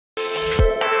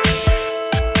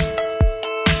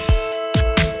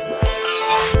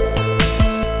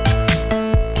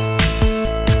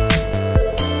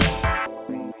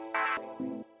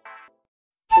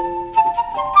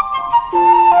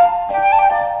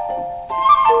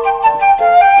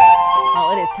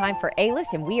time for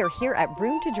A-List, and we are here at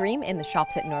Room to Dream in the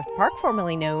shops at North Park,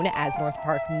 formerly known as North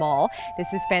Park Mall.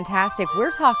 This is fantastic.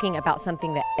 We're talking about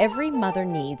something that every mother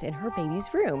needs in her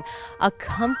baby's room, a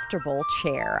comfortable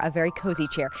chair, a very cozy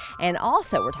chair. And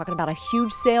also, we're talking about a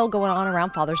huge sale going on around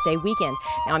Father's Day weekend.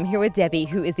 Now, I'm here with Debbie,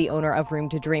 who is the owner of Room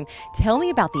to Dream. Tell me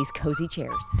about these cozy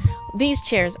chairs. These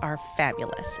chairs are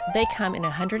fabulous. They come in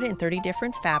 130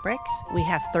 different fabrics. We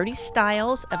have 30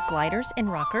 styles of gliders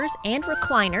and rockers and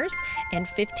recliners, and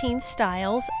 15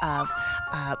 styles of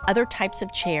other types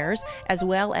of chairs, as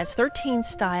well as 13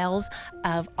 styles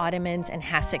of ottomans and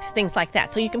hassocks, things like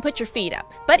that. So you can put your feet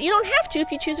up, but you don't have to if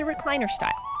you choose a recliner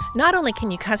style. Not only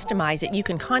can you customize it, you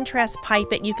can contrast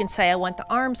pipe it. You can say, I want the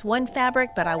arms one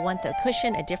fabric, but I want the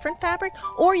cushion a different fabric,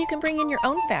 or you can bring in your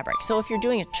own fabric. So if you're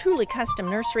doing a truly custom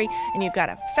nursery and you've got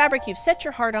a fabric you've set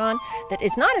your heart on that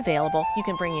is not available, you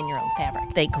can bring in your own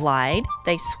fabric. They glide,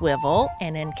 they swivel,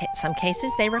 and in some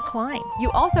cases they recline. You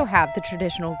also have the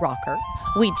traditional rocker.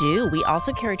 We do. We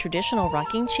also carry traditional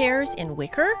rocking chairs in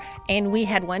wicker, and we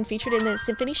had one featured in the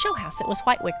Symphony Show House. It was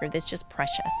white wicker that's just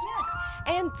precious. Yes.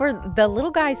 And for the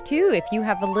little guys too, if you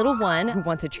have a little one who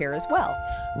wants a chair as well.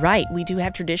 Right, we do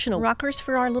have traditional rockers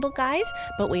for our little guys,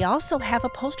 but we also have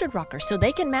upholstered rockers so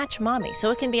they can match mommy. So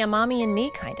it can be a mommy and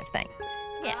me kind of thing.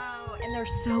 Yes. Oh, and they're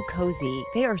so cozy.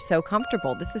 They are so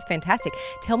comfortable. This is fantastic.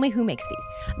 Tell me who makes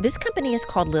these. This company is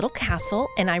called Little Castle,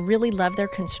 and I really love their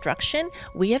construction.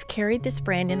 We have carried this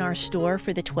brand in our store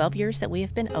for the 12 years that we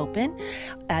have been open.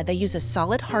 They use a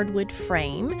solid hardwood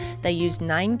frame. They use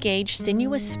 9-gauge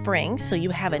sinuous springs, so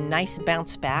you have a nice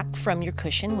bounce back from your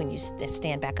cushion when you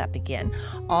stand back up again.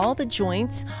 All the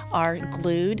joints are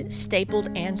glued, stapled,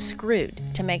 and screwed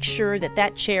to make sure that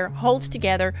that chair holds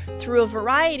together through a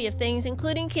variety of things,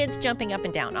 including kids jumping up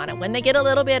and down on it when they get a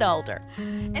little bit older.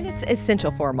 And it's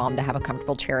essential for a mom to have a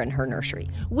comfortable chair in her nursery.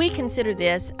 We consider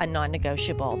this a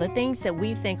non-negotiable. The things that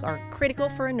we think are critical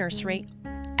for a nursery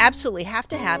absolutely have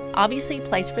to have, obviously, a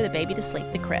place for the baby to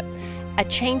sleep, the crib, a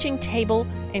changing table,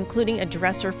 including a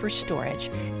dresser for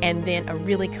storage, and then a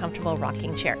really comfortable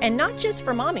rocking chair. And not just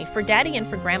for mommy, for daddy and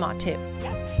for grandma too.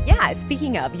 Yes. Yeah,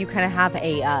 speaking of, you kind of have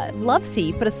a love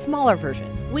seat, but a smaller version.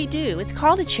 We do. It's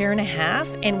called a chair and a half,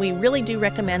 and we really do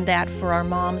recommend that for our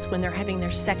moms when they're having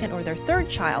their second or their third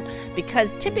child,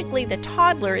 because typically the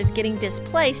toddler is getting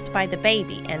displaced by the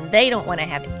baby, and they don't want to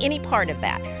have any part of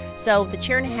that. So the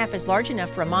chair and a half is large enough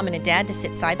for a mom and a dad to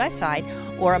sit side by side,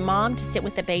 or a mom to sit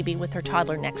with the baby with her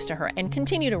toddler next to her and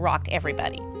continue to rock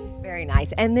everybody. Very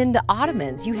nice. And then the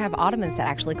ottomans, you have ottomans that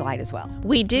actually glide as well.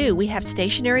 We do. We have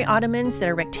stationary ottomans that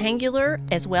are rectangular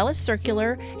as well as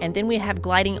circular, and then we have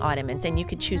gliding ottomans, and you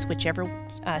could choose whichever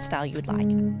style you would like.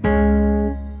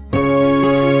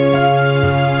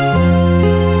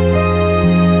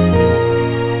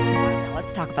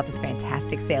 Let's talk about this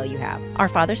fantastic sale you have. Our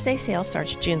Father's Day sale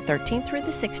starts June 13th through the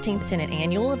 16th. It's an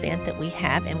annual event that we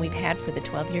have, and we've had for the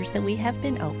 12 years that we have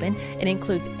been open. It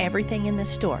includes everything in the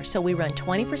store. So we run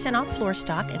 20% off floor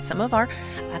stock, and some of our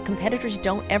competitors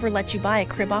don't ever let you buy a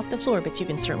crib off the floor, but you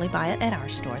can certainly buy it at our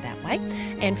store that way.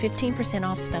 And 15%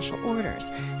 off special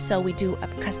orders. So we do a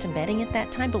custom bedding at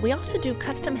that time, but we also do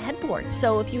custom headboards.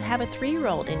 So if you have a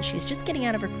 3-year-old and she's just getting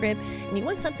out of her crib and you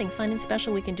want something fun and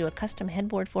special, we can do a custom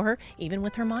headboard for her, even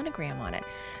with her monogram on it.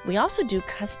 We also do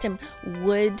custom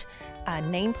wood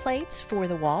nameplates for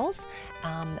the walls,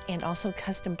 and also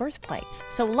custom birth plates.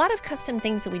 So a lot of custom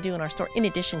things that we do in our store in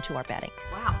addition to our bedding.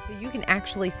 Wow, so you can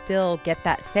actually still get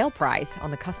that sale price on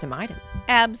the custom items.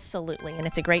 Absolutely, and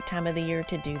it's a great time of the year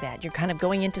to do that. You're kind of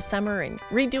going into summer and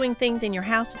redoing things in your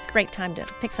house. It's a great time to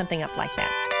pick something up like that.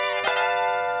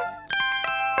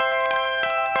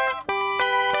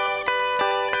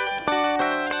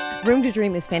 Room to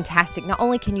Dream is fantastic. Not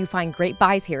only can you find great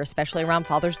buys here, especially around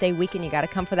Father's Day weekend, you got to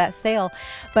come for that sale,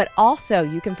 but also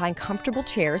you can find comfortable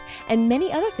chairs and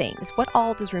many other things. What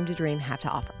all does Room to Dream have to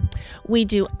offer? We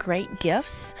do great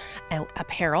gifts,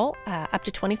 apparel, up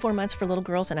to 24 months for little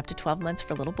girls and up to 12 months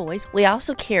for little boys. We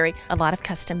also carry a lot of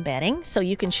custom bedding, so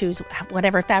you can choose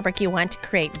whatever fabric you want to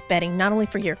create bedding, not only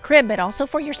for your crib, but also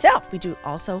for yourself. We do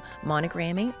also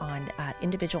monogramming on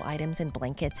individual items and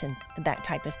blankets and that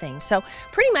type of thing. So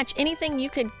pretty much anything you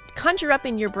could conjure up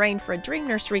in your brain for a dream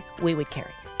nursery, we would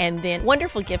carry. And then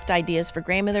wonderful gift ideas for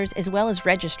grandmothers, as well as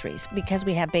registries, because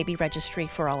we have baby registry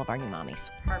for all of our new mommies.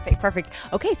 Perfect, perfect.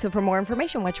 Okay, so for more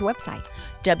information, what's your website?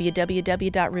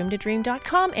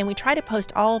 www.roomtodream.com, and we try to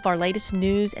post all of our latest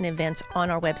news and events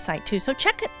on our website too, so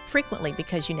check it frequently,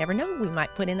 because you never know, we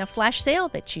might put in a flash sale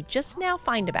that you just now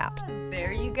find about.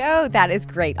 There you go. That is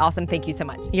great. Awesome. Thank you so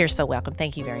much. You're so welcome.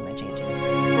 Thank you very much, Angie.